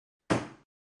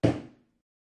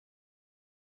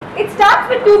It starts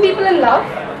with two people in love.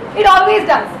 It always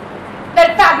does.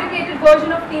 That fabricated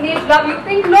version of teenage love you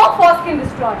think no force can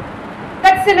destroy.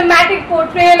 That cinematic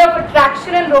portrayal of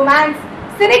attraction and romance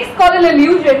cynics call an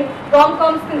illusion,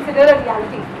 rom-coms consider a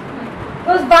reality.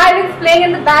 Those violins playing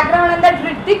in the background and that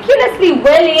ridiculously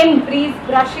well-aimed breeze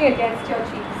brushing against your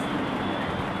cheeks.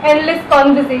 Endless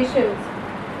conversations,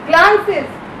 glances,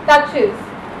 touches,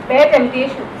 bare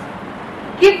temptations,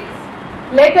 gifts,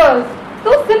 letters,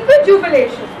 those simple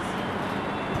jubilations.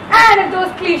 And if those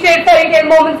cliched fairy tale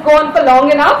moments go on for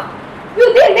long enough,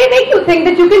 they make you think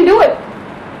that you can do it.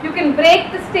 You can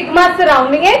break the stigma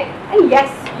surrounding it, and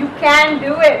yes, you can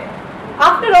do it.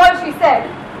 After all, she said,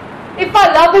 if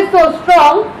our love is so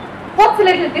strong, what's a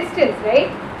little distance, right?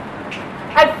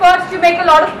 At first, you make a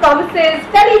lot of promises,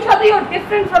 tell each other you're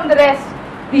different from the rest,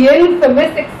 the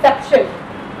infamous exception.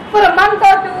 For a month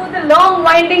or two, the long,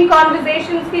 winding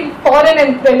conversations feel foreign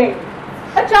and thrilling.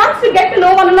 A chance to get to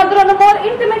know one another on a more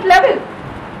intimate level.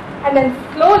 And then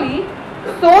slowly,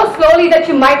 so slowly that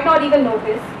you might not even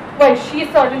notice, well, she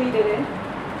certainly didn't,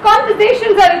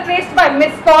 conversations are replaced by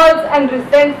missed calls and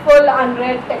resentful,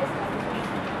 unread texts.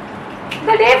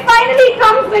 The day finally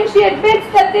comes when she admits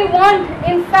that they weren't,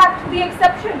 in fact, the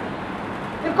exception.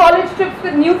 The college trips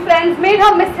with new friends made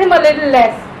her miss him a little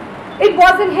less. It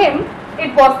wasn't him,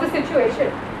 it was the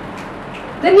situation.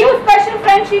 The new special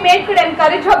friend she made could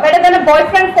encourage her better than a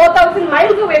boyfriend 4,000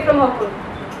 miles away from her could.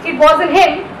 It wasn't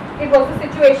him, it was the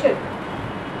situation.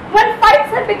 When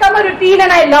fights had become a routine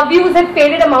and I love yous had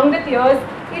faded among the tears,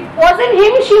 it wasn't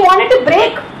him she wanted to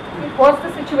break, it was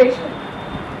the situation.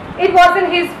 It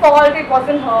wasn't his fault, it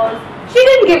wasn't hers. She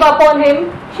didn't give up on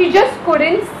him, she just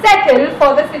couldn't settle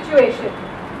for the situation.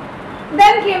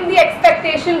 Then came the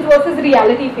expectations versus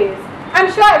reality phase.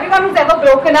 I'm sure everyone who's ever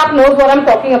broken up knows what I'm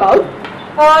talking about.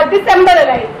 December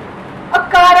arrived. A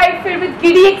car ride filled with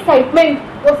giddy excitement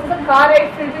versus a car ride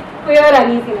filled with queer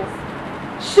uneasiness.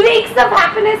 Shrieks of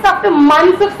happiness after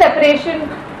months of separation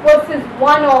versus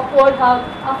one awkward hug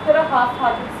after a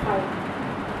half-hearted smile.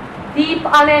 Deep,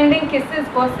 unending kisses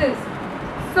versus,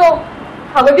 so,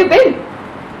 how have you been?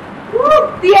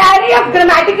 The array of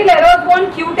grammatical errors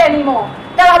weren't cute anymore.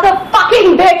 That other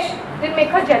fucking bitch didn't make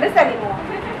her jealous anymore.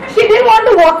 She didn't want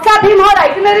to WhatsApp him her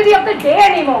itinerary of the day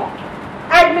anymore.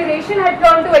 Admiration had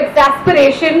turned to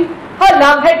exasperation. Her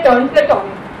love had turned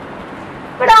platonic.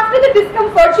 But after the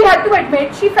discomfort, she had to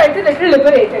admit she felt a little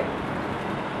liberated.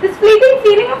 This fleeting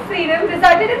feeling of freedom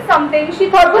resulted in something she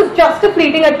thought was just a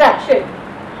fleeting attraction.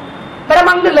 But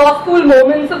among the law school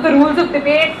moments of the rules of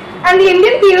debate and the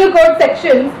Indian Penal Code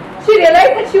sections, she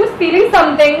realized that she was feeling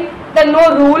something that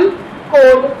no rule,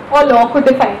 code or law could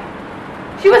define.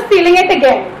 She was feeling it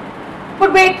again.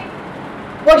 But wait,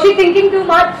 was she thinking too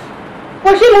much?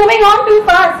 Was she moving on too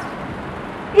fast?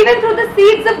 Even through the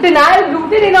seeds of denial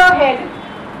rooted in her head,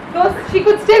 she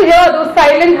could still hear those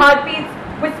silent heartbeats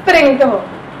whispering to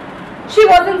her. She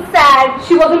wasn't sad,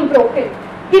 she wasn't broken.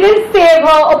 He didn't save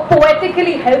her or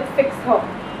poetically help fix her.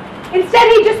 Instead,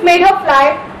 he just made her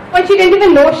fly when she didn't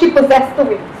even know she possessed the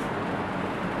wings.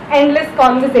 Endless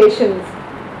conversations,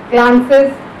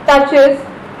 glances, touches,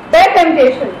 bare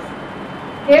temptations,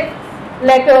 gifts,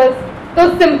 letters,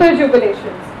 those simple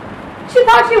jubilations. She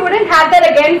thought she wouldn't have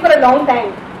that again for a long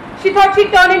time. She thought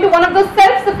she'd turn into one of those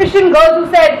self-sufficient girls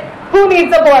who said, "Who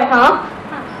needs a boy, huh?"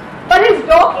 But his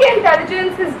dorky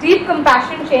intelligence, his deep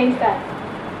compassion changed that.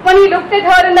 When he looked at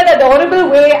her in that adorable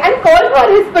way and called her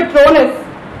his patronus,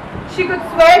 she could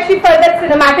swear she felt that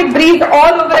cinematic breeze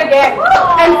all over again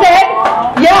and said,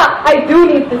 "Yeah, I do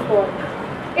need this boy."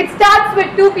 It starts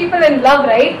with two people in love,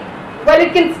 right? Well,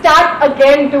 it can start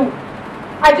again too.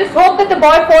 I just hope that the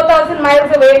boy 4,000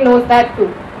 miles away knows that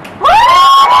too.